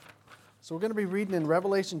So we're going to be reading in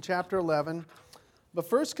Revelation chapter 11. But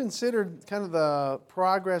first consider kind of the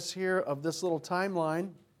progress here of this little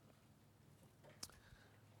timeline.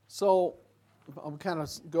 So I'll kind of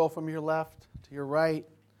go from your left to your right.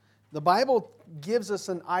 The Bible gives us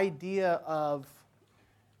an idea of,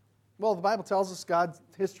 well, the Bible tells us God's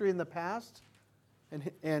history in the past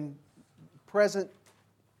and present,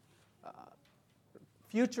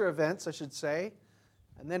 future events, I should say.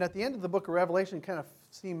 And then at the end of the book of Revelation, kind of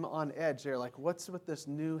seem on edge there, like what's with this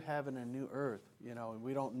new heaven and new earth? You know, and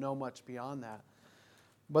we don't know much beyond that.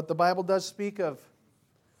 But the Bible does speak of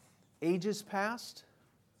ages past.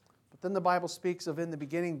 But then the Bible speaks of in the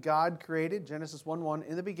beginning God created, Genesis 1:1,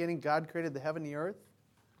 in the beginning God created the heaven and the earth.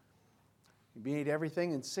 He made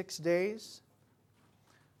everything in 6 days.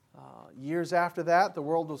 Years after that, the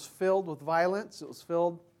world was filled with violence. It was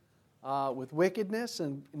filled with wickedness,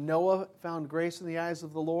 and Noah found grace in the eyes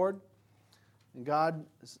of the Lord. And God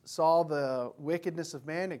saw the wickedness of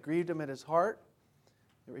man. It grieved him at his heart.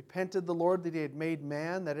 It repented the Lord that he had made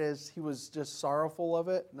man. That is, he was just sorrowful of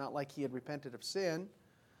it, not like he had repented of sin.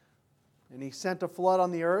 And he sent a flood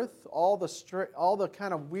on the earth. All the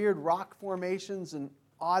kind of weird rock formations and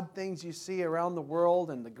odd things you see around the world,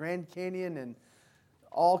 and the Grand Canyon and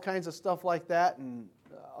all kinds of stuff like that, and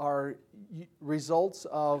are results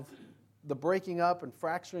of the breaking up and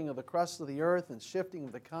fracturing of the crust of the earth and shifting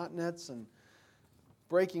of the continents and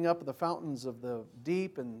breaking up of the fountains of the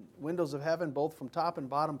deep and windows of heaven, both from top and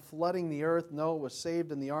bottom, flooding the earth. Noah was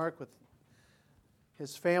saved in the ark with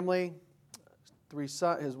his family,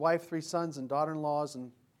 his wife, 3 sons and daughter-in-laws,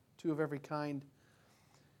 and 2 of every kind.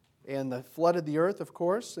 And they flooded the earth, of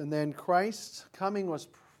course. And then Christ's coming was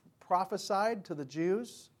prophesied to the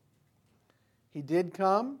Jews. He did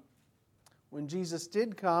come. When Jesus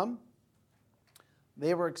did come,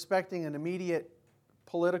 they were expecting an immediate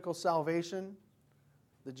political salvation.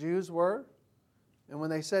 The Jews were. And when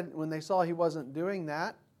they saw he wasn't doing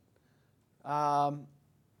that,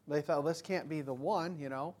 they thought, this can't be the one, you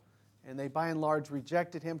know. And they by and large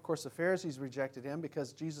rejected him. Of course, the Pharisees rejected him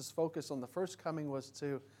because Jesus' focus on the first coming was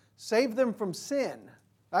to save them from sin.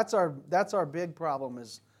 That's our big problem.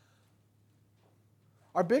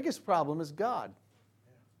 Our biggest problem is God.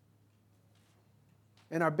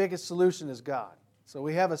 And our biggest solution is God. So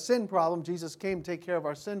we have a sin problem. Jesus came to take care of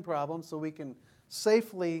our sin problem so we can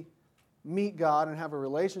safely meet God and have a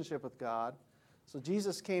relationship with God. So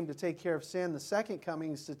Jesus came to take care of sin. The second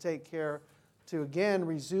coming is to again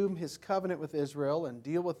resume his covenant with Israel and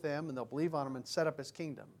deal with them, and they'll believe on him and set up his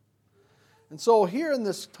kingdom. And so here in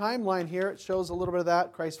this timeline here, it shows a little bit of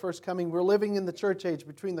that, Christ's first coming. We're living in the church age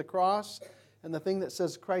between the cross and the thing that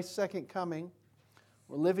says Christ's second coming.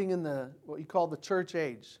 We're living in what you call the church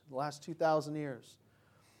age, the last 2,000 years.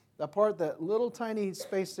 That little tiny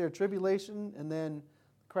space there, tribulation, and then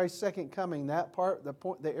Christ's second coming, that part,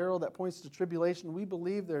 the arrow that points to tribulation, we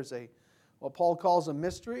believe there's what Paul calls a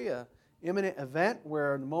mystery, an imminent event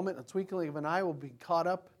where in the moment, a twinkling of an eye, will be caught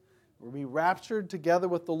up, we'll be raptured together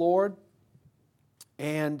with the Lord.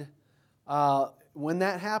 And when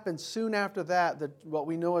that happens, soon after that, what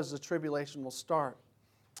we know as the tribulation will start.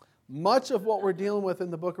 Much of what we're dealing with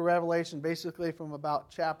in the book of Revelation, basically from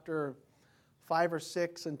about chapter 5 or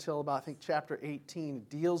 6 until about, I think, chapter 18,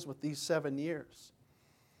 deals with these 7 years.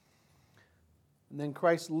 And then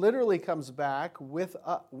Christ literally comes back with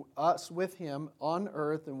us with him on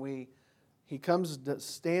earth, and he comes to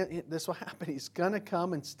stand. This will happen. He's going to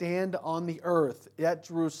come and stand on the earth at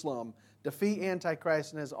Jerusalem, defeat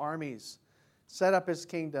Antichrist and his armies, set up his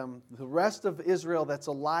kingdom. The rest of Israel that's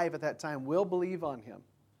alive at that time will believe on him.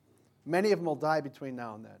 Many of them will die between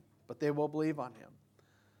now and then, but they will believe on him.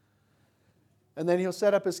 And then he'll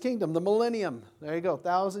set up his kingdom, the millennium. There you go,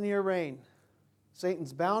 1,000-year reign.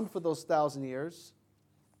 Satan's bound for those 1,000 years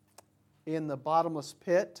in the bottomless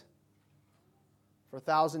pit for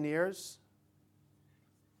 1,000 years.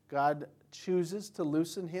 God chooses to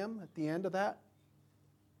loosen him at the end of that.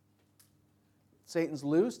 Satan's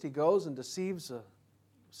loosed. He goes and deceives a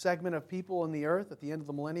segment of people on the earth at the end of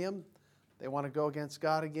the millennium. They want to go against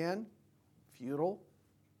God again. Futile.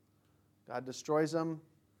 God destroys them.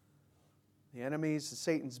 The enemies,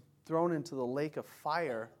 Satan's thrown into the lake of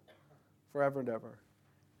fire forever and ever.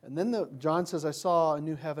 And then John says, I saw a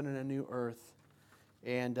new heaven and a new earth.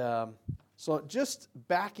 And so just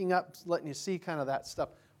backing up, letting you see kind of that stuff.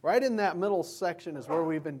 Right in that middle section is where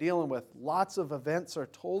we've been dealing with. Lots of events are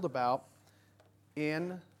told about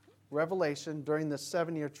in Revelation during this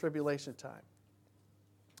 7-year tribulation time.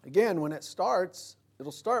 Again, when it starts,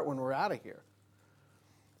 it'll start when we're out of here.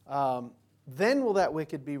 Then will that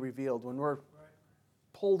wicked be revealed, when we're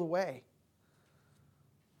pulled away,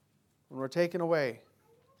 when we're taken away.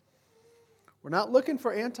 We're not looking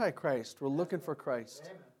for Antichrist. We're looking for Christ.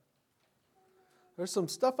 Amen. There's some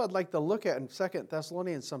stuff I'd like to look at in 2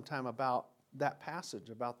 Thessalonians sometime about that passage,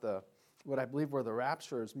 about what I believe where the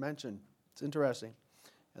rapture is mentioned. It's interesting.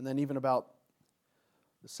 And then even about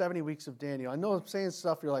the 70 weeks of Daniel. I know I'm saying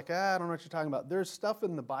stuff, you're like, I don't know what you're talking about. There's stuff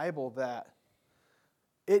in the Bible that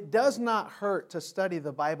it does not hurt to study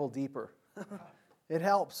the Bible deeper. It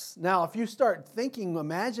helps. Now, if you start thinking,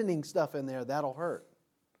 imagining stuff in there, that'll hurt.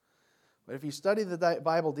 But if you study the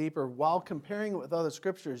Bible deeper while comparing it with other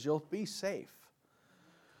scriptures, you'll be safe.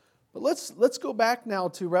 But let's go back now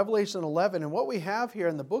to Revelation 11. And what we have here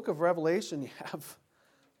in the book of Revelation, you have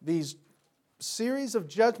these series of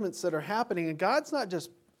judgments that are happening. And God's not just,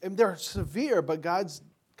 and they're severe, but God's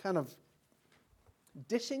kind of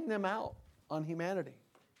dishing them out on humanity.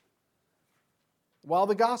 While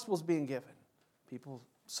the gospel's being given. People,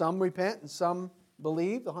 some repent and some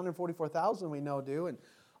believe. The 144,000 we know do. And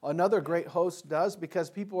another great host does because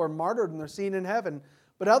people are martyred and they're seen in heaven.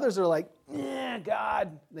 But others are like,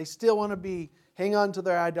 God. They still want to hang on to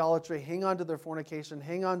their idolatry, hang on to their fornication,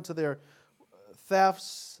 hang on to their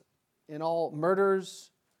thefts and all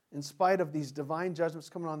murders in spite of these divine judgments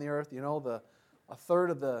coming on the earth. You know, a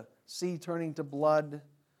third of the sea turning to blood,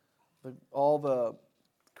 all the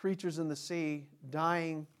creatures in the sea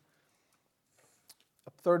dying.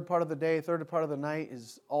 A third part of the day, third part of the night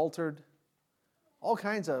is altered. All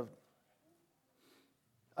kinds of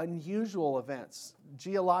unusual events,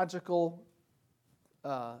 geological,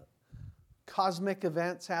 cosmic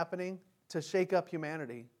events happening to shake up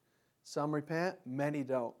humanity. Some repent, many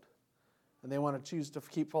don't. And they want to choose to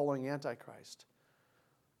keep following Antichrist.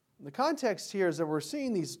 The context here is that we're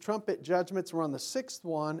seeing these trumpet judgments. We're on the sixth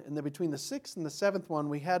one, and then between the sixth and the seventh one,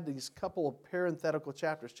 we had these couple of parenthetical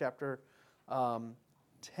chapters. Chapter 10,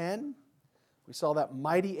 we saw that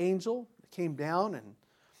mighty angel that came down, and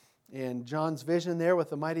in John's vision there with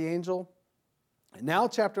the mighty angel. And now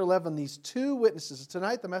chapter 11, these two witnesses.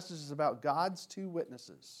 Tonight the message is about God's two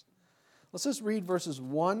witnesses. Let's just read verses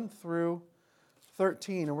 1 through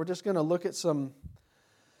 13, and we're just going to look at some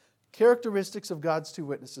characteristics of God's two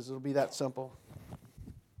witnesses. It'll be that simple.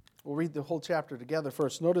 We'll read the whole chapter together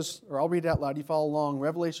first. Notice, or I'll read it out loud. You follow along.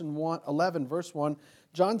 Revelation 11, verse 1.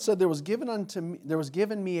 John said, there was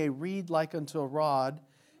given me a reed like unto a rod,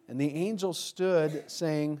 and the angel stood,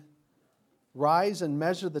 saying, Rise and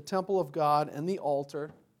measure the temple of God and the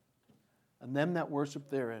altar, and them that worship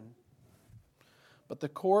therein. But the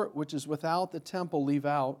court which is without the temple leave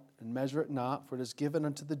out, and measure it not, for it is given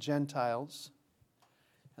unto the Gentiles.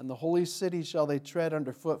 And the holy city shall they tread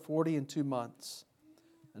under foot 42 months.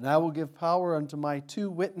 And I will give power unto my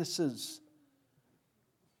two witnesses.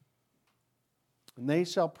 And they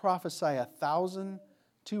shall prophesy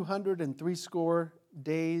 1,260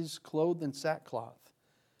 days, clothed in sackcloth.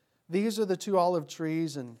 These are the two olive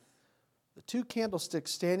trees and the two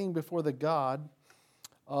candlesticks standing before the God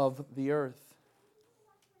of the earth.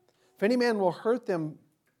 If any man will hurt them,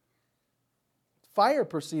 fire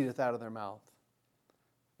proceedeth out of their mouth,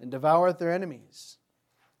 and devoureth their enemies.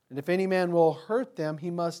 And if any man will hurt them, he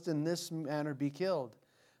must in this manner be killed.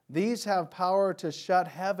 These have power to shut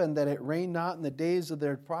heaven, that it rain not in the days of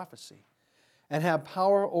their prophecy, and have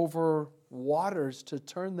power over waters to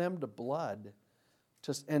turn them to blood,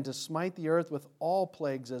 and to smite the earth with all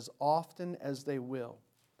plagues as often as they will.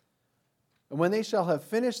 And when they shall have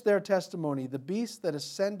finished their testimony, the beast that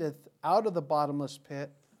ascendeth out of the bottomless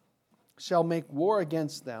pit shall make war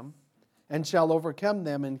against them, and shall overcome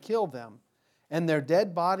them and kill them. And their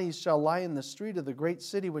dead bodies shall lie in the street of the great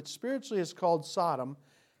city, which spiritually is called Sodom,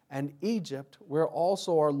 and Egypt, where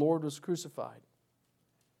also our Lord was crucified.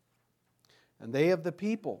 And they of the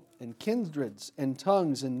people, and kindreds, and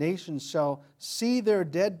tongues, and nations shall see their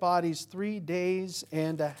dead bodies 3 days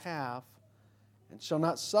and a half, and shall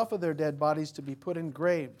not suffer their dead bodies to be put in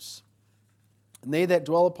graves. And they that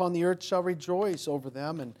dwell upon the earth shall rejoice over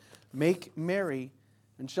them, and make merry,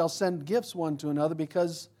 and shall send gifts one to another,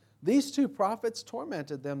 because these two prophets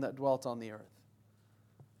tormented them that dwelt on the earth.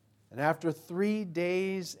 And after 3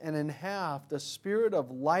 days and a half, the Spirit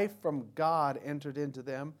of life from God entered into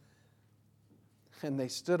them, and they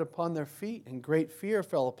stood upon their feet, and great fear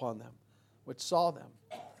fell upon them, which saw them.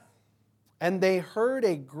 And they heard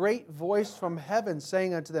a great voice from heaven,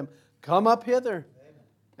 saying unto them, Come up hither. Amen.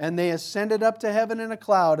 And they ascended up to heaven in a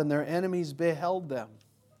cloud, and their enemies beheld them.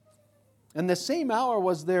 And the same hour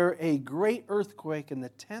was there a great earthquake, and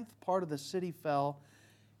the 10th part of the city fell.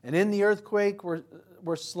 And in the earthquake were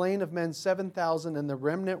slain of men 7,000, and the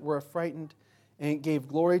remnant were affrighted, and it gave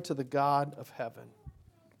glory to the God of heaven.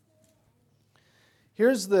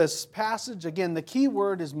 Here's this passage. Again, the key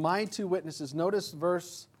word is my two witnesses. Notice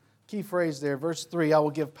verse Key phrase there, verse 3, I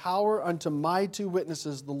will give power unto my 2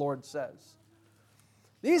 witnesses, the Lord says.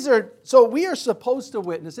 So we are supposed to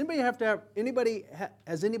witness. Has anybody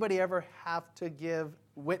ever have to give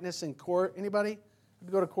witness in court? Anybody?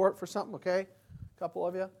 Go to court for something, okay? A couple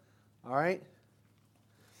of you? All right.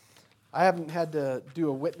 I haven't had to do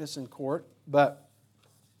a witness in court, but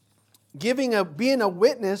being a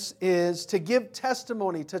witness is to give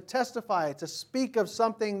testimony, to testify, to speak of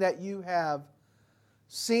something that you have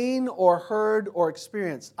seen or heard or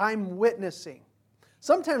experienced. I'm witnessing.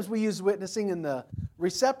 Sometimes we use witnessing in the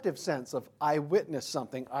receptive sense of I witnessed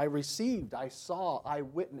something, I received, I saw, I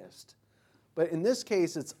witnessed. But in this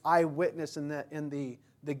case, it's I witness in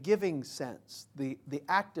the giving sense, the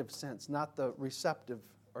active sense, not the receptive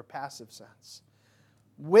or passive sense.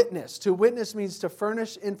 Witness. To witness means to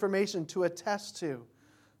furnish information, to attest to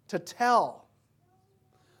tell.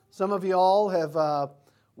 Some of you all have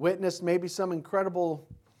witnessed maybe some incredible...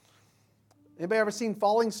 Anybody ever seen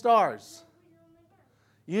falling stars?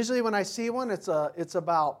 Usually when I see one,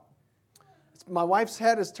 my wife's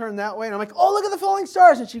head is turned that way, and I'm like, oh, look at the falling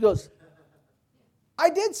stars. And she goes, I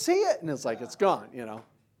did see it. And it's like, it's gone,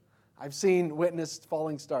 I've witnessed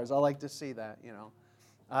falling stars. I like to see that,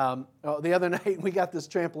 The other night, we got this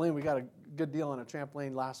trampoline. We got a good deal on a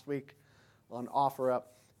trampoline last week on OfferUp.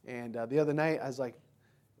 And the other night, I was like,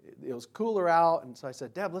 it was cooler out. And so I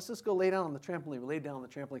said, Deb, let's just go lay down on the trampoline. We laid down on the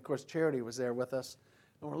trampoline. Of course, Charity was there with us.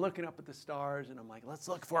 And we're looking up at the stars. And I'm like, let's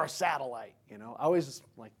look for a satellite. I always just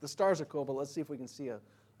like, the stars are cool, but let's see if we can see a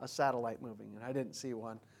satellite moving. And I didn't see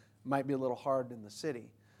one. It might be a little hard in the city.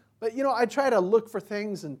 But, I try to look for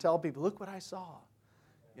things and tell people, look what I saw.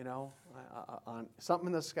 On something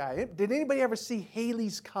in the sky. Did anybody ever see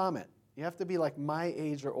Halley's Comet? You have to be like my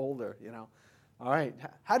age or older, All right.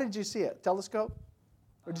 How did you see it? Telescope?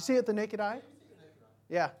 Or did you see it with the naked eye?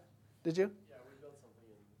 Yeah. Did you? Yeah, we built something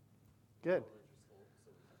in Good.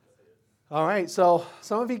 All right. So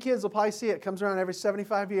some of you kids will probably see it. It comes around every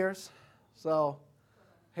 75 years. So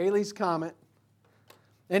Halley's Comet.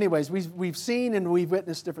 Anyways, we've seen and we've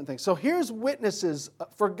witnessed different things. So here's witnesses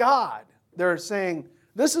for God. They're saying,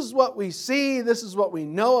 this is what we see, this is what we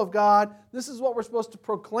know of God, this is what we're supposed to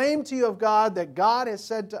proclaim to you of God that God has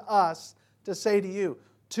said to us to say to you.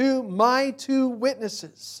 To my 2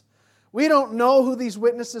 witnesses. We don't know who these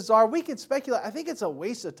witnesses are. We can speculate. I think it's a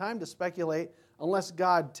waste of time to speculate unless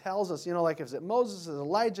God tells us. Like, is it Moses, is it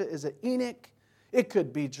Elijah, is it Enoch? It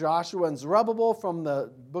could be Joshua and Zerubbabel from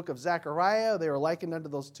the book of Zechariah. They were likened unto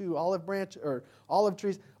those 2 olive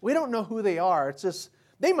trees. We don't know who they are. It's just,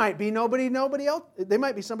 they might be nobody else. They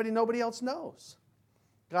might be somebody nobody else knows.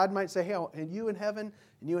 God might say, hey, and you in heaven,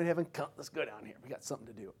 come, let's go down here. We got something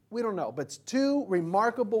to do. We don't know. But it's 2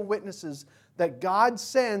 remarkable witnesses that God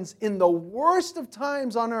sends in the worst of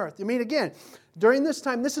times on earth. Again, during this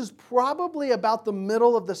time, this is probably about the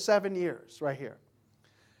middle of the 7 years right here.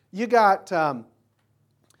 You got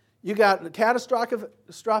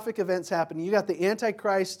catastrophic events happening. You got the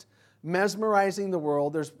Antichrist mesmerizing the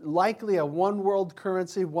world. There's likely a one world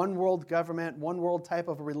currency, one world government, one world type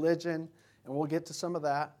of religion, and we'll get to some of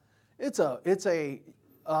that. It's a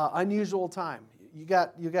unusual time. You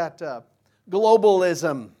got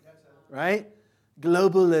globalism, right?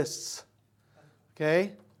 Globalists,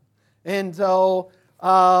 okay? And so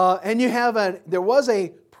there was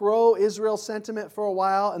a pro-Israel sentiment for a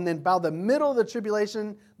while, and then by the middle of the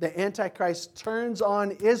tribulation, the Antichrist turns on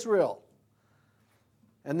Israel.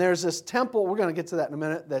 And there's this temple, we're going to get to that in a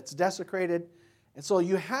minute, that's desecrated. And so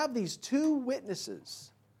you have these 2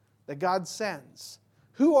 witnesses that God sends.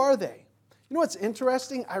 Who are they? You know what's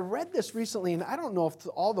interesting? I read this recently, and I don't know if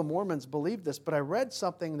all the Mormons believe this, but I read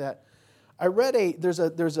something that there's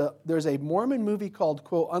a Mormon movie called,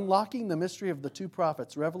 quote, Unlocking the Mystery of the 2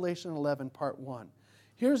 Prophets, Revelation 11, Part 1.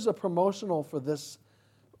 Here's a promotional for this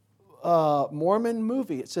Mormon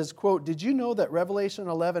movie. It says, quote, did you know that Revelation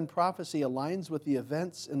 11 prophecy aligns with the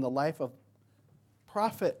events in the life of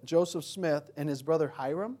prophet Joseph Smith and his brother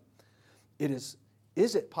Hiram? Is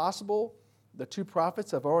it possible the 2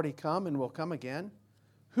 prophets have already come and will come again?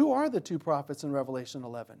 Who are the 2 prophets in Revelation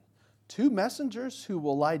 11? 2 messengers who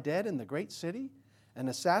will lie dead in the great city, an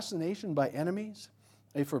assassination by enemies,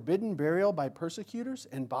 a forbidden burial by persecutors,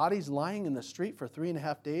 and bodies lying in the street for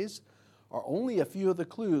 3.5 days are only a few of the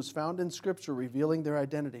clues found in Scripture revealing their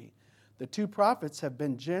identity. The 2 prophets have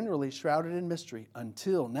been generally shrouded in mystery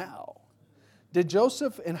until now. Did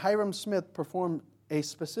Joseph and Hiram Smith perform a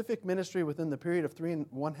specific ministry within the period of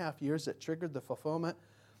 3.5 years that triggered the fulfillment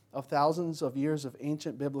of thousands of years of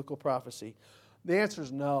ancient biblical prophecy? The answer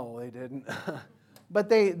is no, they didn't. But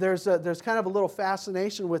there's kind of a little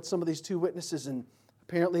fascination with some of these 2 witnesses, and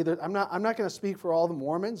apparently, I'm not going to speak for all the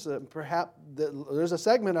Mormons. Perhaps there's a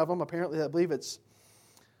segment of them, apparently, I believe it's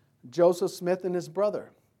Joseph Smith and his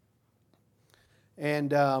brother.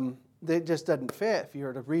 And it just doesn't fit. If you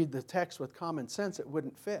were to read the text with common sense, it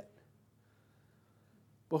wouldn't fit.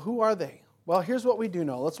 Well, who are they? Well, here's what we do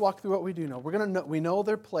know. Let's walk through what we do know. We know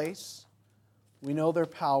their place. We know their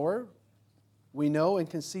power. We know and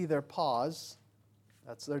can see their pause.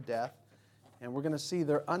 That's their death. And we're going to see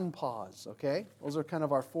their unpause, okay? Those are kind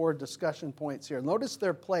of our 4 discussion points here. Notice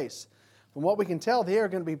their place. From what we can tell, they are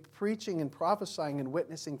going to be preaching and prophesying and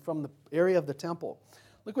witnessing from the area of the temple.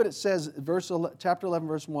 Look what it says, chapter 11,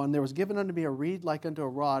 verse 1. There was given unto me a reed like unto a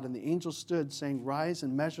rod, and the angel stood, saying, Rise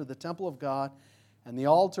and measure the temple of God, and the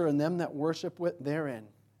altar, and them that worship therein.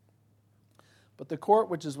 But the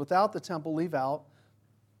court which is without the temple leave out,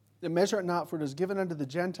 and measure it not, for it is given unto the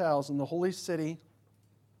Gentiles in the holy city,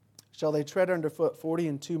 shall they tread underfoot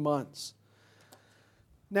 42 months.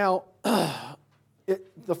 Now,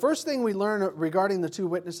 the first thing we learn regarding the 2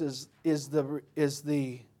 witnesses is the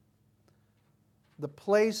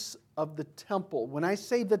place of the temple. When I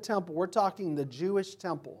say the temple, we're talking the Jewish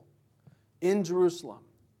temple in Jerusalem.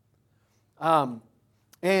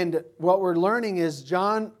 And what we're learning is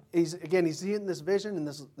John, he's seeing this vision, and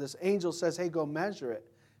this angel says, hey, go measure it.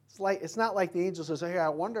 It's not like the angel says, hey, I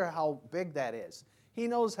wonder how big that is. He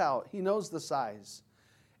knows the size.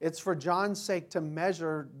 It's for John's sake to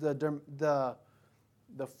measure the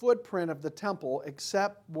footprint of the temple,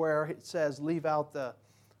 except where it says, leave out the,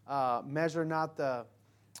 measure not the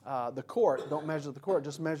court. Don't measure the court,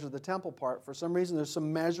 just measure the temple part. For some reason, there's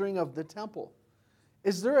some measuring of the temple.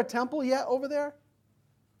 Is there a temple yet over there?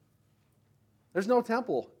 There's no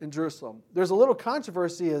temple in Jerusalem. There's a little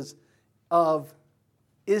controversy is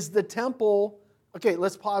the temple... Okay,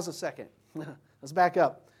 let's pause a second. Let's back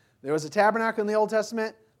up. There was a tabernacle in the Old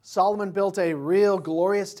Testament. Solomon built a real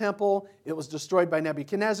glorious temple. It was destroyed by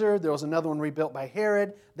Nebuchadnezzar. There was another one rebuilt by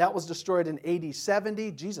Herod. That was destroyed in AD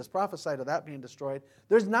 70. Jesus prophesied of that being destroyed.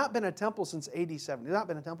 There's not been a temple since AD 70. There's not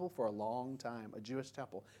been a temple for a long time, a Jewish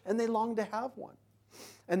temple. And they long to have one.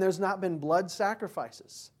 And there's not been blood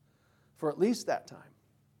sacrifices for at least that time.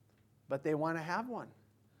 But they want to have one.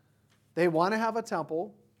 They want to have a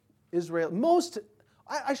temple. Israel,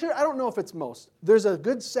 I don't know if it's most. There's a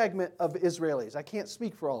good segment of Israelis. I can't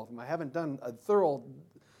speak for all of them. I haven't done a thorough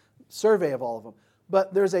survey of all of them.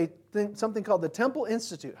 But there's something called the Temple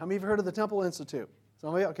Institute. How many of you have heard of the Temple Institute?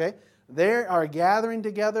 Somebody? Okay. They are gathering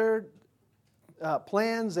together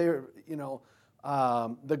plans. They're,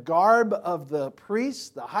 the garb of the priests,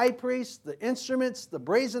 the high priest, the instruments, the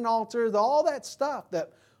brazen altar, all that stuff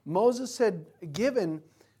that Moses had given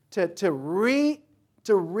to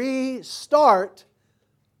restart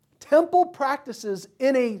temple practices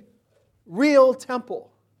in a real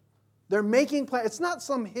temple. They're making plans. It's not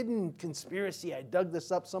some hidden conspiracy. I dug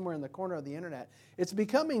this up somewhere in the corner of the internet. It's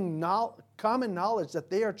becoming common knowledge that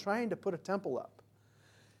they are trying to put a temple up.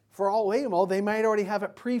 For all we know, they might already have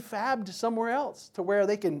it prefabbed somewhere else to where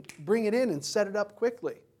they can bring it in and set it up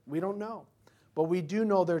quickly. We don't know. But we do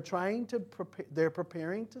know they're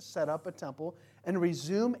preparing to set up a temple and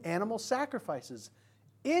resume animal sacrifices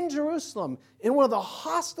in Jerusalem, in one of the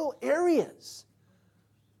hostile areas.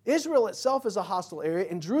 Israel itself is a hostile area.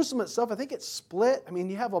 In Jerusalem itself, I think it's split. I mean,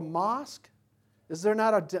 you have a mosque. Is there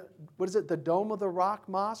not the Dome of the Rock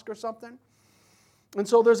Mosque or something? And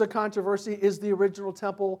so there's a controversy. Is the original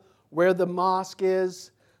temple where the mosque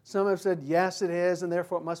is? Some have said, yes, it is, and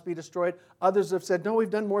therefore it must be destroyed. Others have said, no, we've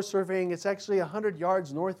done more surveying. It's actually 100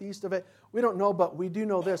 yards northeast of it. We don't know, but we do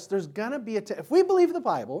know this. There's going to be if we believe the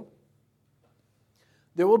Bible,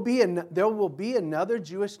 there will be another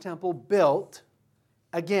Jewish temple built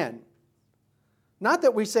again. Not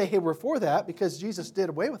that we say, hey, we're for that, because Jesus did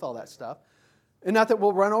away with all that stuff. And not that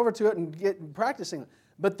we'll run over to it and get practicing.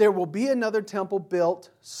 But there will be another temple built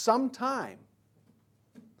sometime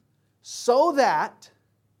so that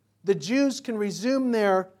the Jews can resume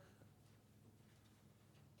their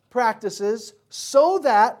practices, so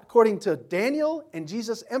that, according to Daniel, and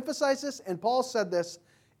Jesus emphasized this, and Paul said this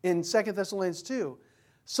in 2 Thessalonians 2,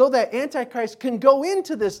 so that Antichrist can go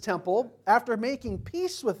into this temple after making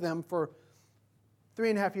peace with them for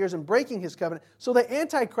 3.5 years and breaking his covenant, so that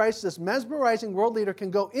Antichrist, this mesmerizing world leader,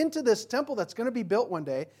 can go into this temple that's going to be built one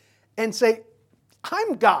day and say,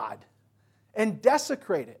 I'm God, and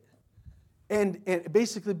desecrate it. And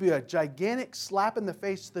basically be a gigantic slap in the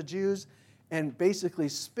face to the Jews and basically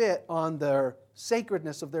spit on their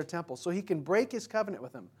sacredness of their temple. So he can break his covenant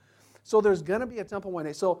with them. So there's going to be a temple one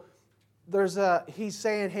day. So he's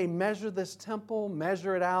saying, hey, measure this temple,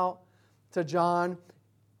 measure it out to John.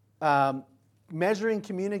 measuring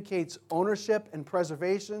communicates ownership and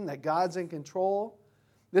preservation, that God's in control.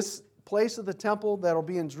 This place of the temple that will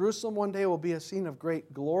be in Jerusalem one day will be a scene of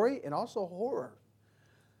great glory and also horror.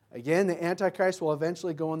 Again, the Antichrist will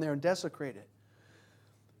eventually go in there and desecrate it.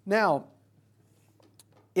 Now,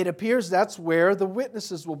 it appears that's where the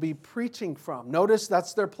witnesses will be preaching from. Notice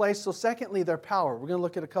that's their place. So secondly, their power. We're going to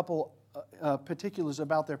look at a couple particulars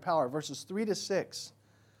about their power. Verses 3 to 6.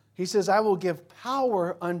 He says, I will give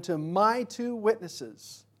power unto my two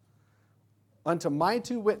witnesses. Unto my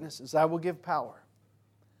two witnesses I will give power.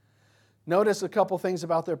 Notice a couple things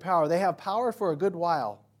about their power. They have power for a good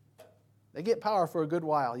while. They get power for a good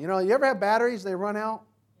while. You know, you ever have batteries, they run out?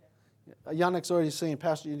 Yannick's already saying,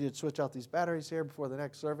 Pastor, you need to switch out these batteries here before the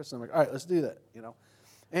next service. And I'm like, all right, let's do that. You know,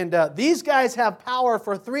 and these guys have power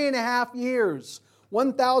for 3.5 years,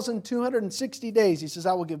 1,260 days. He says,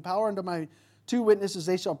 I will give power unto my two witnesses.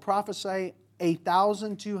 They shall prophesy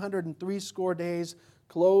 1,260 days,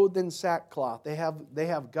 clothed in sackcloth. They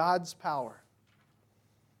have God's power.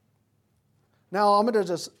 Now we're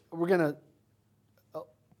going to,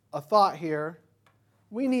 a thought here.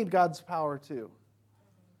 We need God's power too.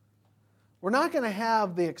 We're not going to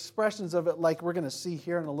have the expressions of it like we're going to see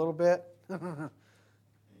here in a little bit.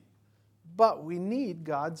 But we need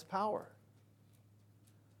God's power.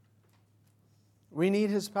 We need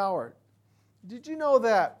His power. Did you know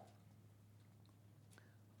that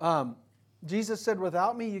Jesus said,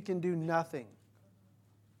 without me you can do nothing?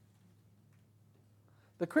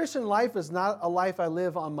 The Christian life is not a life I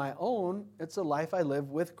live on my own. It's a life I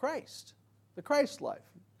live with Christ. The Christ life.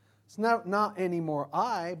 It's not anymore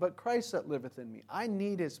I, but Christ that liveth in me. I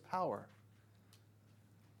need His power.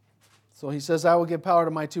 So He says, I will give power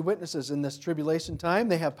to my two witnesses in this tribulation time.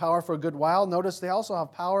 They have power for a good while. Notice they also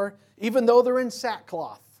have power even though they're in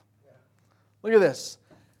sackcloth. Look at this.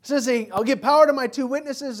 It says, I'll give power to my two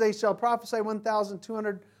witnesses. They shall prophesy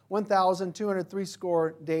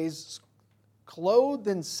 1,260 days, clothed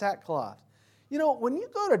in sackcloth. You know, when you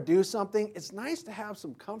go to do something, it's nice to have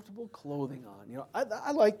some comfortable clothing on. You know,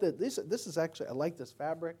 I like that. This is actually, I like this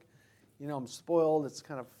fabric. You know, I'm spoiled. It's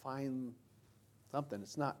kind of fine something.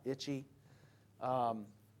 It's not itchy.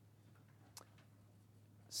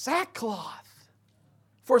 Sackcloth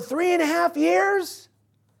for 3.5 years?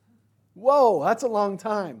 Whoa, that's a long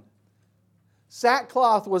time.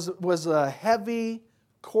 Sackcloth was a heavy,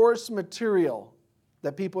 coarse material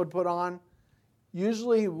that people would put on,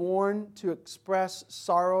 usually worn to express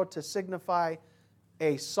sorrow, to signify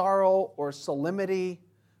a sorrow or solemnity.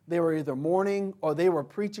 They were either mourning or they were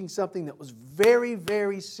preaching something that was very,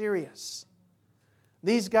 very serious.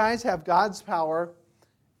 These guys have God's power,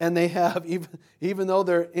 and they have, even though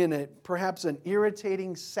they're in perhaps an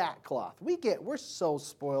irritating sackcloth. We're so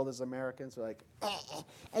spoiled as Americans. We're like,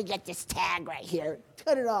 I got this tag right here.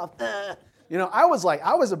 Cut it off. You know, I was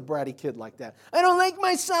a bratty kid like that. I don't like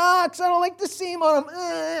my socks. I don't like the seam on them.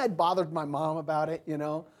 I bothered my mom about it, you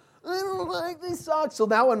know. I don't like these socks. So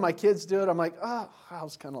now when my kids do it, I'm like, oh, I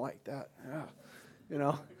was kind of like that. Yeah. You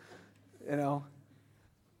know.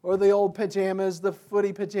 Or the old pajamas, the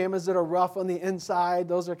footy pajamas that are rough on the inside.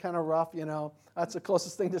 Those are kind of rough, you know. That's the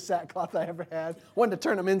closest thing to sackcloth I ever had. Wanted to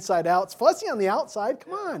turn them inside out. It's fuzzy on the outside.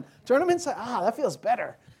 Come on. Turn them inside. That feels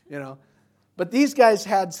better, you know. But these guys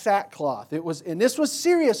had sackcloth. And this was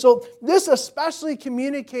serious. So this especially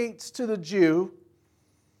communicates to the Jew.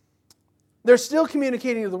 They're still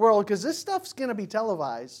communicating to the world because this stuff's going to be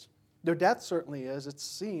televised. Their death certainly is. It's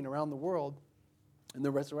seen around the world in the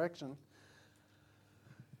resurrection.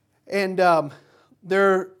 And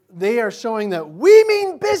they are showing that we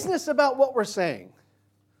mean business about what we're saying.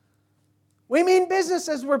 We mean business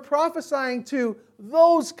as we're prophesying to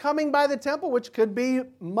those coming by the temple, which could be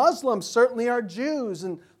Muslims, certainly are Jews,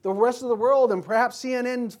 and the rest of the world, and perhaps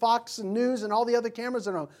CNN, Fox News, and all the other cameras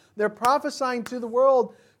are on. They're prophesying to the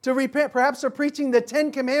world to repent. Perhaps they're preaching the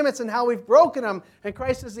 10 Commandments and how we've broken them, and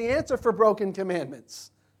Christ is the answer for broken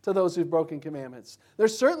commandments to those who've broken commandments. They're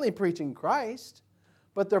certainly preaching Christ,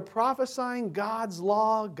 but they're prophesying God's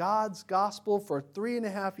law, God's gospel for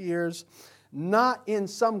 3.5 years, not in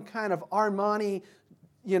some kind of Armani,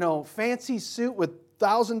 fancy suit with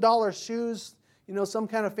 $1,000 shoes, some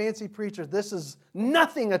kind of fancy preacher. This is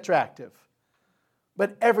nothing attractive,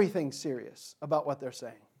 but everything serious about what they're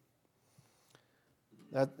saying.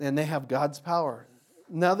 And they have God's power.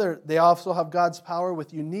 They also have God's power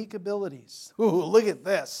with unique abilities. Ooh, look at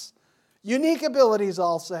this. Unique abilities,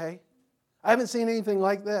 I'll say. I haven't seen anything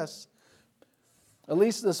like this. At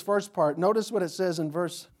least this first part. Notice what it says in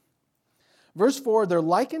verse 4. They're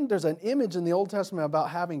likened. There's an image in the Old Testament about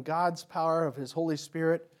having God's power of His Holy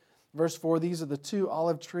Spirit. Verse 4, these are the 2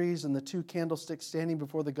 olive trees and the 2 candlesticks standing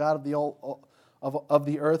before the God of the of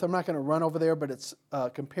the earth. I'm not going to run over there, but it's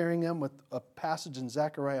comparing them with a passage in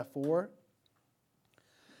Zechariah 4.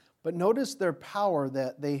 But notice their power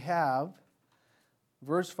that they have.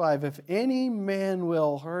 Verse 5, if any man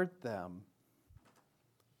will hurt them,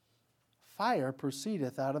 fire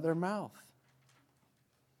proceedeth out of their mouth,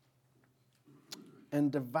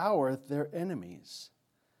 and devoureth their enemies.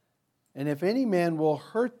 And if any man will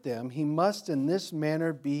hurt them, he must in this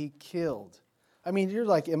manner be killed. I mean, you're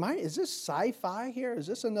like, is this sci-fi here? Is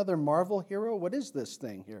this another Marvel hero? What is this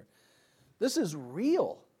thing here? This is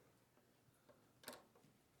real.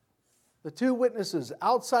 The two witnesses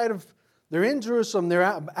they're in Jerusalem, they're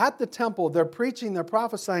at the temple, they're preaching, they're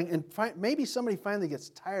prophesying, and maybe somebody finally gets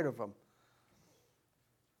tired of them.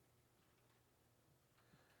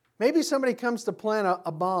 Maybe somebody comes to plant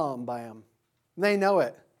a bomb by them. They know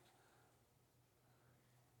it.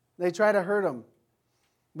 They try to hurt him.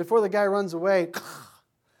 Before the guy runs away,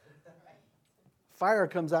 fire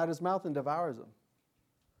comes out his mouth and devours him.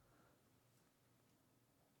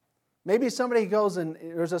 Maybe somebody goes and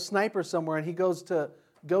there's a sniper somewhere and he goes to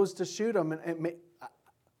shoot him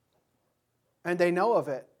and they know of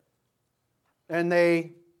it. And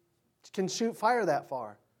they can shoot fire that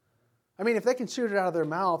far. I mean, if they can shoot it out of their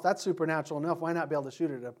mouth, that's supernatural enough. Why not be able to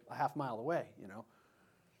shoot it a half mile away, you know?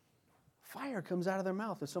 Fire comes out of their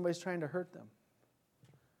mouth if somebody's trying to hurt them.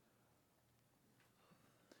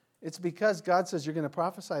 It's because God says you're going to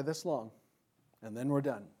prophesy this long, and then we're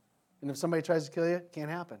done. And if somebody tries to kill you, it can't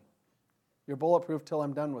happen. You're bulletproof till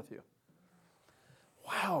I'm done with you.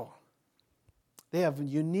 Wow. They have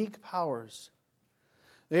unique powers.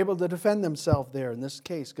 They're able to defend themselves there in this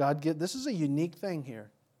case. This is a unique thing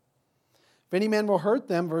here. If any man will hurt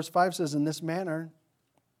them, verse 5 says, in this manner,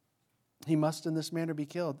 he must in this manner be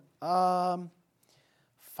killed. Fire,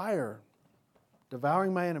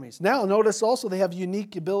 devouring my enemies. Now, notice also they have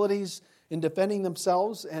unique abilities in defending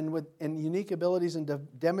themselves and unique abilities in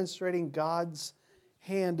demonstrating God's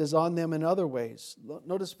hand is on them in other ways.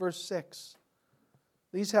 Notice verse 6.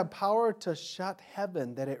 These have power to shut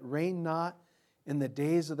heaven that it rain not in the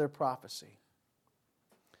days of their prophecy.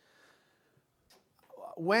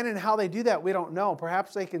 When and how they do that, we don't know.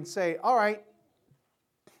 Perhaps they can say, all right,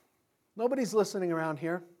 nobody's listening around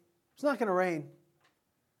here. It's not going to rain.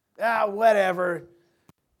 Whatever.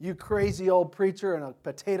 You crazy old preacher in a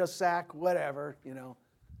potato sack, whatever, you know.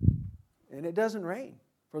 And it doesn't rain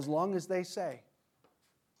for as long as they say.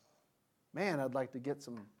 Man, I'd like to get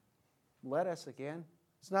some lettuce again.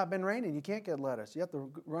 It's not been raining. You can't get lettuce. You have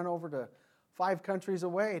to run over to 5 countries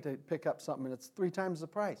away to pick up something, and it's 3 times the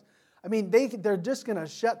price. I mean, they're just going to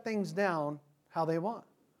shut things down how they want.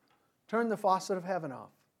 Turn the faucet of heaven off.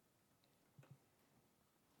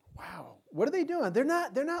 Wow. What are they doing? They're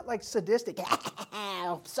not like sadistic.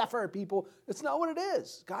 Suffer people. It's not what it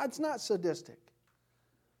is. God's not sadistic.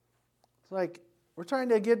 It's like, we're trying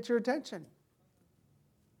to get your attention.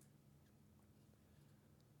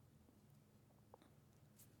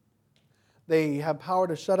 They have power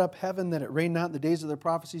to shut up heaven that it rain not in the days of their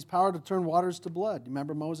prophecies. Power to turn waters to blood.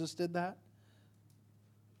 Remember Moses did that?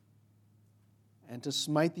 And to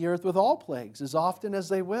smite the earth with all plagues as often as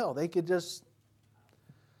they will. They could just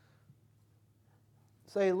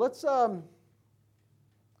say, let's, that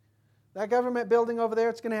government building over there,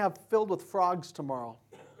 it's going to have filled with frogs tomorrow.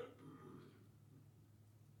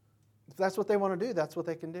 If that's what they want to do, that's what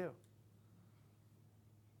they can do.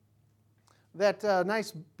 That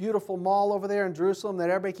nice, beautiful mall over there in Jerusalem that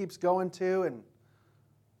everybody keeps going to, and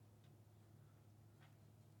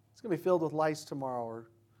it's going to be filled with lice tomorrow. Or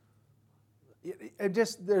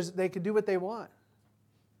they could do what they want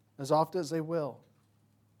as often as they will.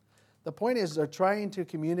 The point is, they're trying to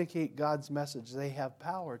communicate God's message. They have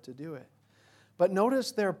power to do it. But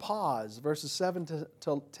notice their pause, verses 7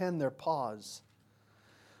 to 10, their pause.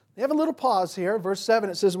 They have a little pause here. Verse 7,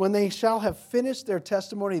 it says, when they shall have finished their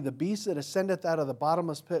testimony, the beast that ascendeth out of the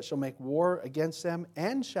bottomless pit shall make war against them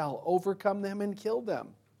and shall overcome them and kill them.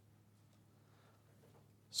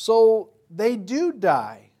 So they do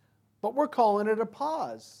die, but we're calling it a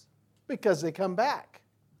pause because they come back.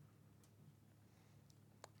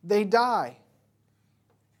 They die.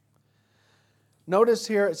 Notice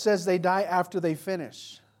here it says they die after they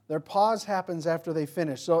finish. Their pause happens after they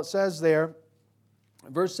finish. So it says there,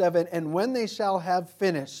 verse 7, and when they shall have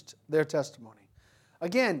finished their testimony.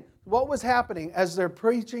 Again, what was happening as they're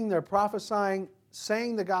preaching, they're prophesying,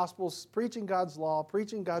 saying the gospels, preaching God's law,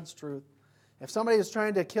 preaching God's truth. If somebody is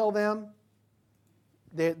trying to kill them,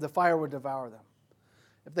 the fire would devour them.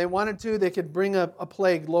 If they wanted to, they could bring a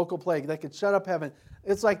plague, local plague. They could shut up heaven.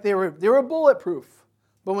 It's like they were bulletproof.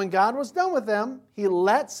 But when God was done with them, He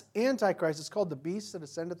lets Antichrist, it's called the beast that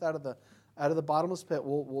ascendeth out out of the bottomless pit.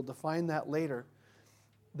 We'll define that later.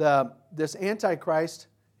 This Antichrist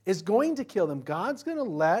is going to kill them. God's going to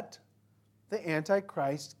let the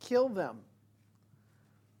Antichrist kill them.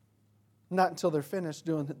 Not until they're finished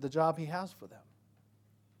doing the job he has for them.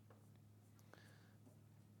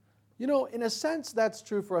 You know, in a sense, that's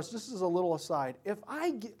true for us. This is a little aside.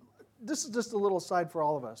 This is just a little aside for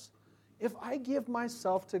all of us. If I give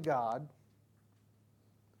myself to God,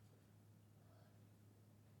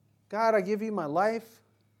 God, I give you my life,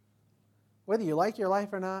 whether you like your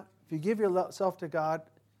life or not, if you give yourself to God,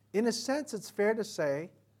 in a sense, it's fair to say,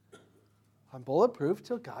 I'm bulletproof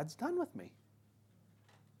till God's done with me.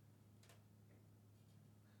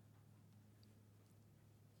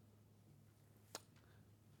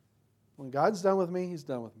 When God's done with me, He's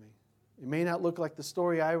done with me. It may not look like the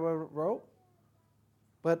story I wrote,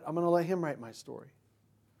 but I'm going to let Him write my story.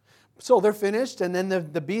 So they're finished, and then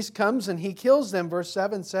the beast comes and he kills them. Verse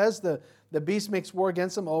 7 says the beast makes war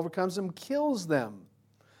against them, overcomes them, kills them.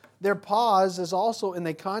 Their pause is also in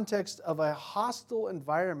the context of a hostile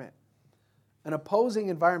environment, an opposing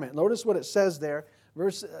environment. Notice what it says there.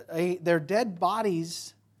 Verse 8, their dead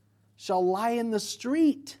bodies shall lie in the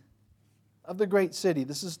street of the great city.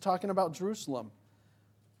 This is talking about Jerusalem.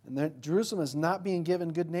 And Jerusalem is not being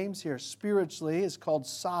given good names here. Spiritually, it's called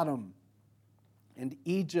Sodom and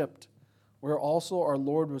Egypt, where also our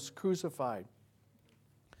Lord was crucified.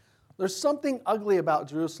 There's something ugly about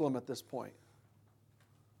Jerusalem at this point.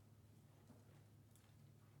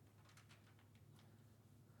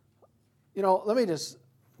 You know, let me just,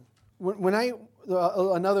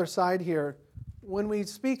 another side here, when we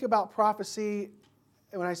speak about prophecy,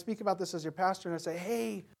 and when I speak about this as your pastor, and I say,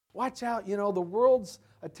 hey, watch out, you know, the world's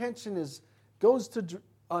attention goes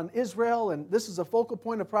on Israel, and this is a focal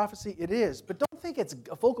point of prophecy. It is, but don't think it's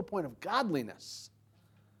a focal point of godliness.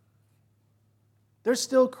 They're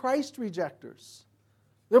still Christ rejectors.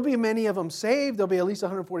 There'll be many of them saved. There'll be at least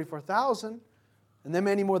 144,000, and then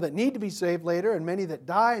many more that need to be saved later, and many that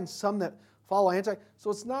die, and some that follow Antichrist. So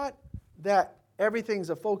it's not that everything's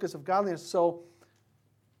a focus of godliness. So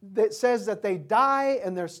it says that they die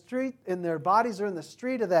and their bodies are in the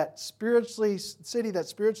street of that city that's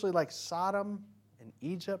spiritually like Sodom and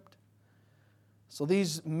Egypt. So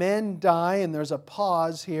these men die, and there's a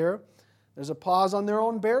pause here. There's a pause on their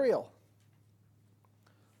own burial.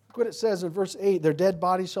 Look what it says in verse 8. Their dead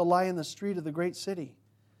bodies shall lie in the street of the great city.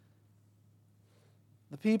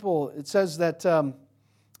 The people, it says that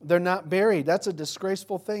they're not buried. That's a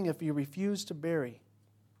disgraceful thing if you refuse to bury.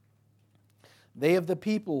 They of the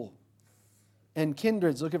people and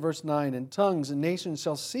kindreds, look at verse 9, and tongues and nations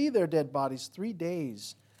shall see their dead bodies 3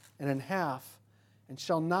 days and a half, and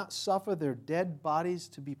shall not suffer their dead bodies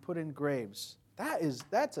to be put in graves.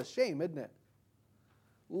 That's a shame, isn't it?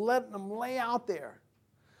 Letting them lay out there.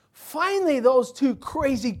 Finally, those two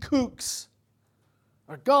crazy kooks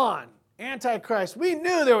are gone. Antichrist, we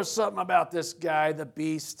knew there was something about this guy, the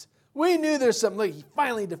beast. We knew there's something. Look, he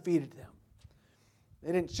finally defeated them.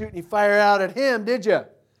 They didn't shoot any fire out at him, did you?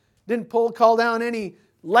 Didn't call down any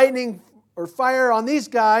lightning or fire on these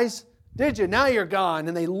guys, did you? Now you're gone.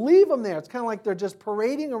 And they leave them there. It's kind of like they're just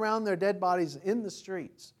parading around their dead bodies in the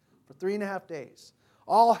streets for 3.5 days.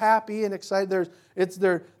 All happy and excited.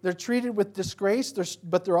 They're treated with disgrace,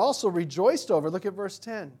 but they're also rejoiced over. Look at verse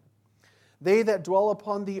 10. They that dwell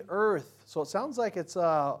upon the earth. So it sounds like it's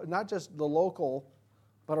not just the local,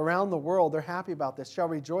 but around the world, they're happy about this. Shall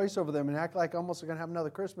rejoice over them and act like almost they're going to have another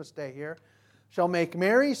Christmas day here. Shall make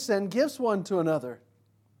merry, send gifts one to another.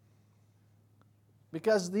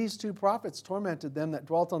 Because these two prophets tormented them that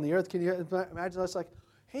dwelt on the earth. Can you imagine us like,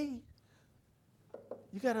 hey,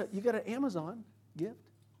 you got an Amazon gift?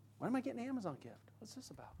 Why am I getting an Amazon gift? What's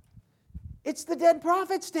this about? It's the dead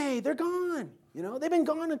prophets' day. They're gone. You know, they've been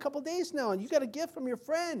gone a couple days now, and you got a gift from your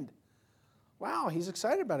friend. Wow, he's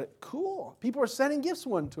excited about it. Cool. People are sending gifts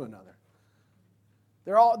one to another.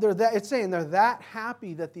 It's saying they're that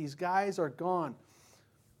happy that these guys are gone.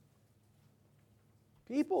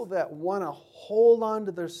 People that want to hold on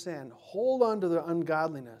to their sin, hold on to their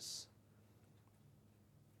ungodliness.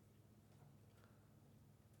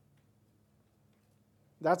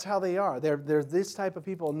 That's how they are. They're this type of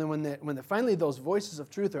people. And then when finally those voices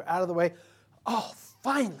of truth are out of the way, oh,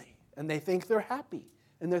 finally. And they think they're happy.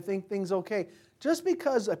 And they think things okay. Just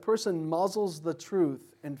because a person muzzles the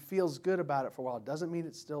truth and feels good about it for a while doesn't mean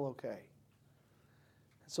it's still okay.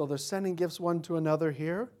 So they're sending gifts one to another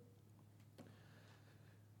here.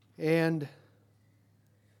 And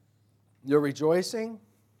you're rejoicing.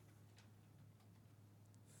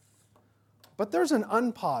 But there's an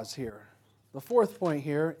unpause here. The fourth point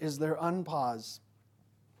here is their unpause.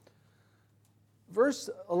 verse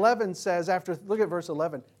 11 says, look at verse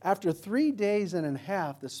 11. After 3 days and a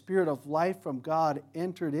half, the Spirit of life from God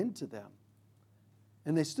entered into them.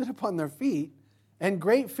 And they stood upon their feet, and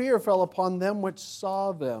great fear fell upon them which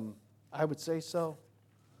saw them. I would say so.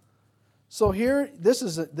 So here, this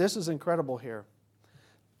is incredible here.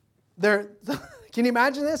 Can you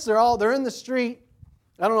imagine this? They're in the street.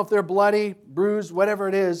 I don't know if they're bloody, bruised, whatever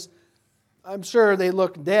it is. I'm sure they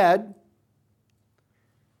look dead.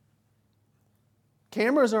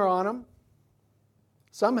 Cameras are on them.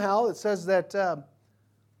 Somehow it says that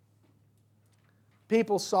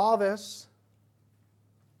people saw this.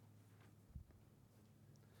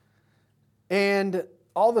 And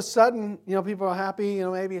all of a sudden, people are happy.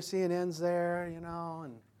 Maybe CNN's there,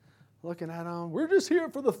 and looking at them. We're just here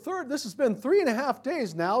for the third. This has been 3.5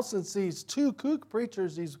 days now since these two kook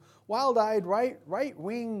preachers, these wild-eyed,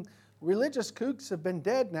 right-wing religious kooks have been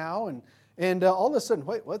dead now. And all of a sudden,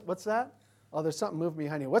 wait, what's that? Oh, there's something moving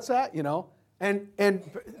behind you. What's that? And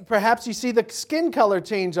perhaps you see the skin color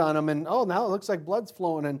change on them. And, now it looks like blood's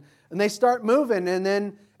flowing. And they start moving. And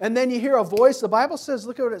then you hear a voice. The Bible says,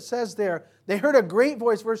 look at what it says there. They heard a great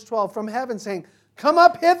voice, verse 12, from heaven saying, "Come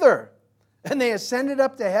up hither." And they ascended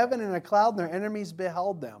up to heaven in a cloud, and their enemies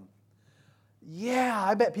beheld them. Yeah,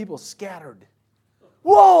 I bet people scattered.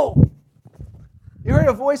 Whoa! You heard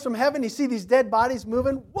a voice from heaven. You see these dead bodies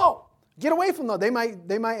moving. Whoa! Get away from them. They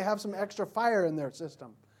might have some extra fire in their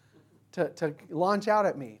system to launch out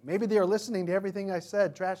at me. Maybe they are listening to everything I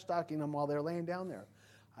said, trash talking them while they're laying down there.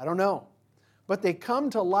 I don't know. But they come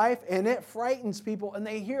to life, and it frightens people, and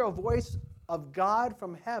they hear a voice of God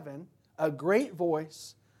from heaven, a great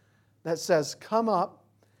voice that says, "Come up."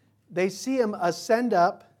 They see him ascend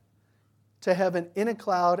up to heaven in a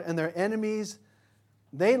cloud, and their enemies,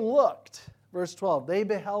 they looked. Verse 12, they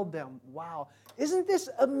beheld them. Wow. Isn't this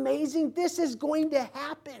amazing? This is going to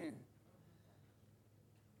happen.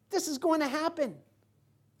 This is going to happen.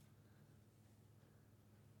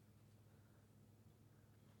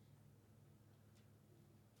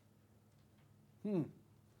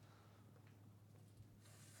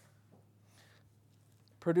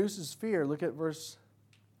 Produces fear. Look at verse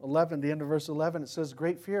 11, the end of verse 11. It says,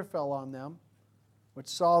 "Great fear fell on them which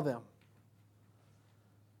saw them."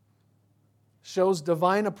 Shows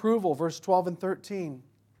divine approval, verse 12 and 13.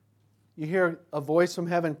 You hear a voice from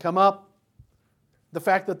heaven, "Come up." The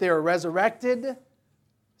fact that they are resurrected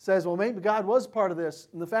says, well, maybe God was part of this.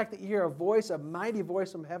 And the fact that you hear a voice, a mighty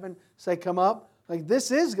voice from heaven say, "Come up," like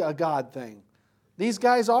this is a God thing. These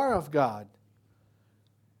guys are of God.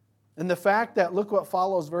 And the fact that, look what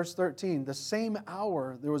follows, verse 13. The same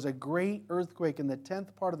hour there was a great earthquake, and the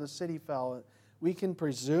 10th part of the city fell. We can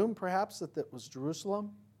presume, perhaps, that was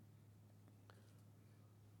Jerusalem.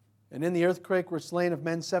 And in the earthquake were slain of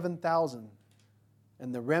men 7,000.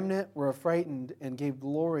 And the remnant were affrighted and gave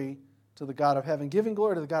glory to the God of heaven. Giving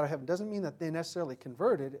glory to the God of heaven doesn't mean that they necessarily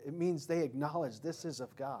converted. It means they acknowledge this is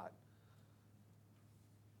of God.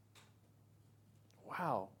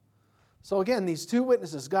 Wow. So again, these two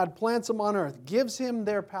witnesses, God plants them on earth, gives him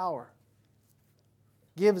their power,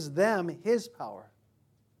 gives them his power.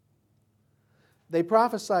 They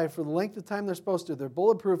prophesy for the length of time they're supposed to. They're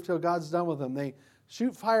bulletproof till God's done with them. They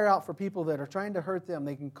shoot fire out for people that are trying to hurt them.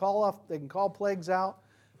 They can call plagues out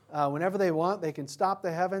whenever they want. They can stop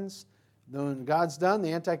the heavens. When God's done,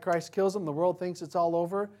 the Antichrist kills them. The world thinks it's all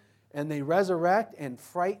over. And they resurrect and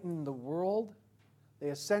frighten the world. They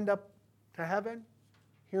ascend up to heaven,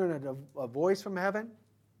 hearing a voice from heaven.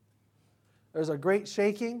 There's a great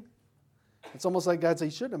shaking. It's almost like God said,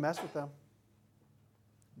 "You shouldn't have messed with them."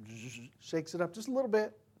 Shakes it up just a little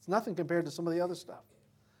bit. It's nothing compared to some of the other stuff.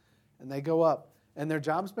 And they go up. And their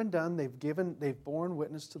job's been done. They've borne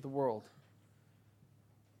witness to the world.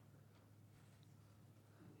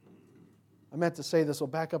 I meant to say this. We'll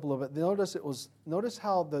back up a little bit. Notice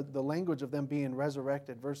how the language of them being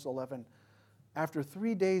resurrected. Verse 11. After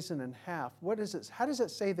 3 days and a half. What is it? How does it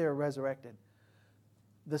say they're resurrected?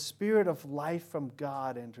 The Spirit of life from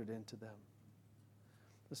God entered into them.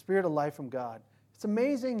 The Spirit of life from God. It's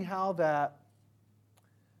amazing how that.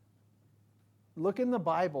 Look in the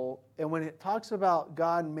Bible, and when it talks about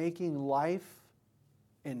God making life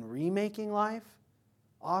and remaking life,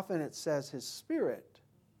 often it says His Spirit.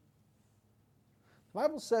 The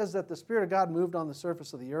Bible says that the Spirit of God moved on the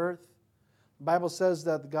surface of the earth. The Bible says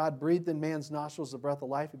that God breathed in man's nostrils the breath of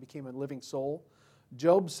life. He became a living soul.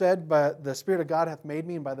 Job said, "But the Spirit of God hath made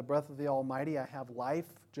me, and by the breath of the Almighty I have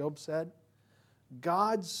life," Job said.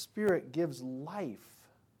 God's Spirit gives life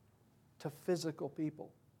to physical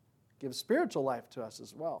people. Gives spiritual life to us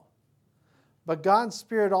as well. But God's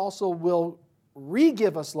Spirit also will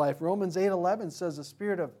re-give us life. Romans 8:11 says the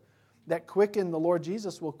Spirit of that quicken the Lord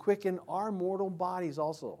Jesus will quicken our mortal bodies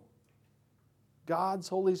also. God's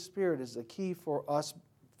Holy Spirit is the key for us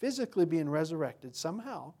physically being resurrected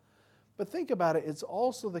somehow. But think about it, it's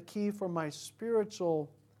also the key for my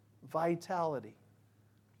spiritual vitality.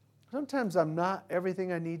 Sometimes I'm not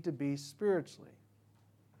everything I need to be spiritually.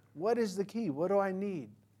 What is the key? What do I need?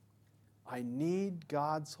 I need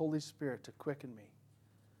God's Holy Spirit to quicken me.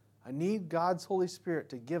 I need God's Holy Spirit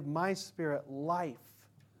to give my spirit life,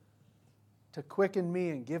 to quicken me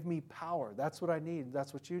and give me power. That's what I need.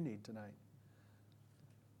 That's what you need tonight.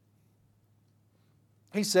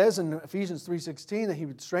 He says in Ephesians 3:16 that He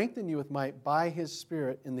would strengthen you with might by His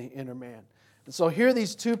Spirit in the inner man. And so here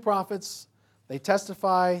these two prophets, they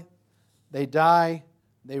testify, they die,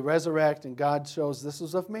 they resurrect, and God shows this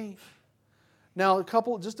is of me. Now,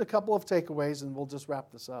 just a couple of takeaways, and we'll just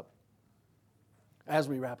wrap this up as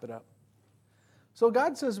we wrap it up. So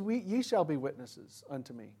God says, ye shall be witnesses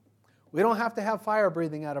unto me. We don't have to have fire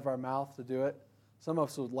breathing out of our mouth to do it. Some of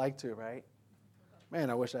us would like to, right? Man,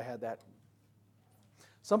 I wish I had that.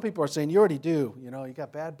 Some people are saying, you already do. You know, you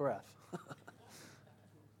got bad breath.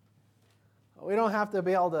 We don't have to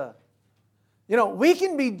be able to. You know, we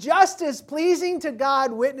can be just as pleasing to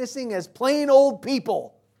God witnessing as plain old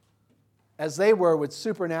people as they were with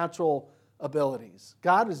supernatural abilities.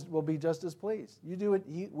 God will be just as pleased. You do it.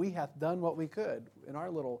 We have done what we could in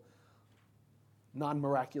our little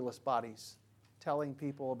non-miraculous bodies, telling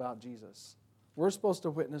people about Jesus. We're supposed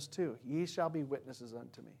to witness too. Ye shall be witnesses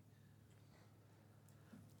unto me.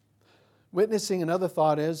 Witnessing, another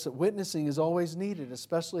thought is that witnessing is always needed,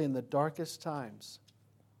 especially in the darkest times.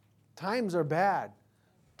 Times are bad.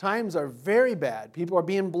 Times are very bad. People are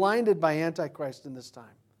being blinded by Antichrist in this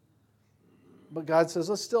time. But God says,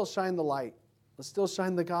 let's still shine the light. Let's still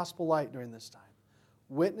shine the gospel light during this time.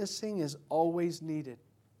 Witnessing is always needed.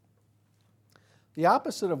 The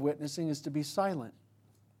opposite of witnessing is to be silent,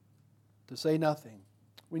 to say nothing.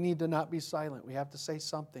 We need to not be silent. We have to say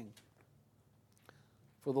something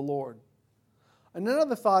for the Lord. And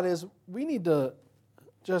another thought is we need to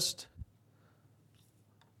just,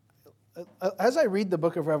 as I read the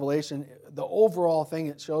book of Revelation, the overall thing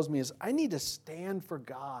it shows me is I need to stand for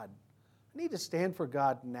God. I need to stand for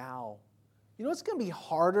God now. You know, it's going to be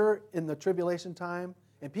harder in the tribulation time,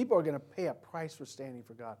 and people are going to pay a price for standing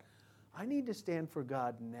for God. I need to stand for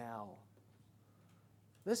God now.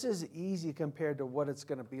 This is easy compared to what it's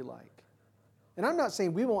going to be like. And I'm not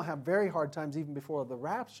saying we won't have very hard times even before the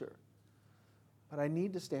rapture. But I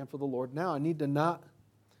need to stand for the Lord now. I need to not,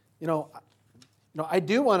 I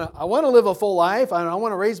want to live a full life. I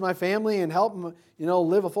want to raise my family and help them,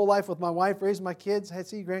 live a full life with my wife, raise my kids,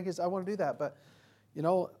 see grandkids. I want to do that. But,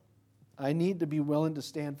 I need to be willing to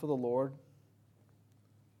stand for the Lord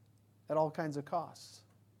at all kinds of costs.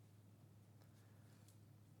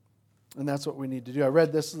 And that's what we need to do. I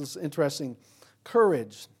read this is interesting.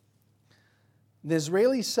 Courage. The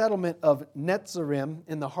Israeli settlement of Netzarim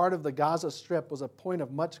in the heart of the Gaza Strip was a point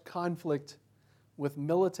of much conflict with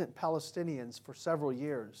militant Palestinians for several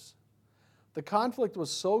years. The conflict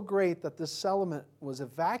was so great that this settlement was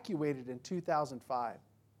evacuated in 2005.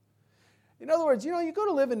 In other words, you go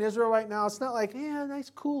to live in Israel right now, it's not like, nice,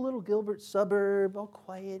 cool little Gilbert suburb, all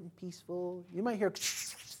quiet and peaceful. You might hear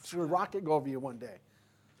a rocket go over you one day.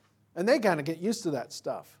 And they kind of get used to that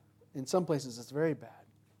stuff. In some places, it's very bad.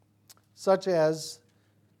 Such as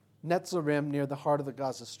Netzarim near the heart of the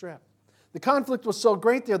Gaza Strip. The conflict was so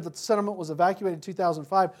great there that the settlement was evacuated in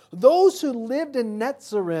 2005. Those who lived in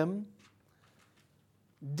Netzarim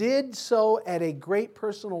did so at a great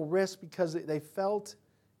personal risk because they felt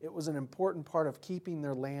it was an important part of keeping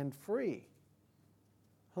their land free.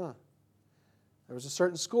 There was a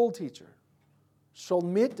certain school teacher,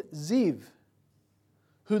 Sholmit Ziv,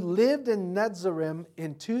 who lived in Netzarim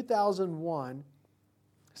in 2001,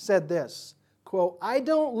 said this, quote, I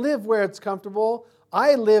don't live where it's comfortable.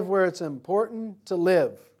 I live where it's important to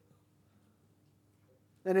live.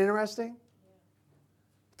 Isn't that interesting?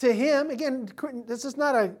 To him, again, this is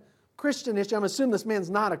not a Christian issue. I'm assuming this man's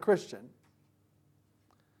not a Christian.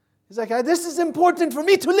 He's like, this is important for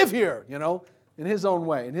me to live here, in his own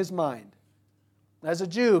way, in his mind. As a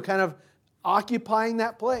Jew, kind of occupying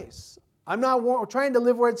that place. I'm not trying to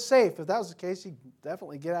live where it's safe. If that was the case, he'd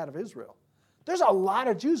definitely get out of Israel. There's a lot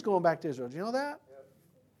of Jews going back to Israel. Do you know that?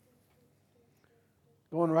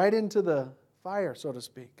 Going right into the fire, so to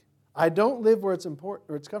speak. I don't live where it's important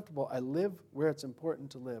or it's comfortable. I live where it's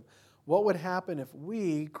important to live. What would happen if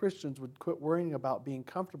we, Christians, would quit worrying about being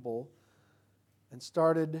comfortable and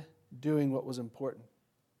started doing what was important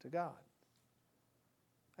to God?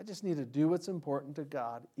 I just need to do what's important to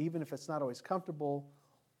God, even if it's not always comfortable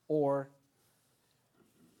or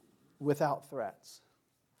without threats.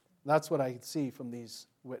 That's what I see from these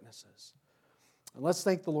witnesses. And let's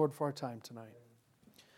thank the Lord for our time tonight.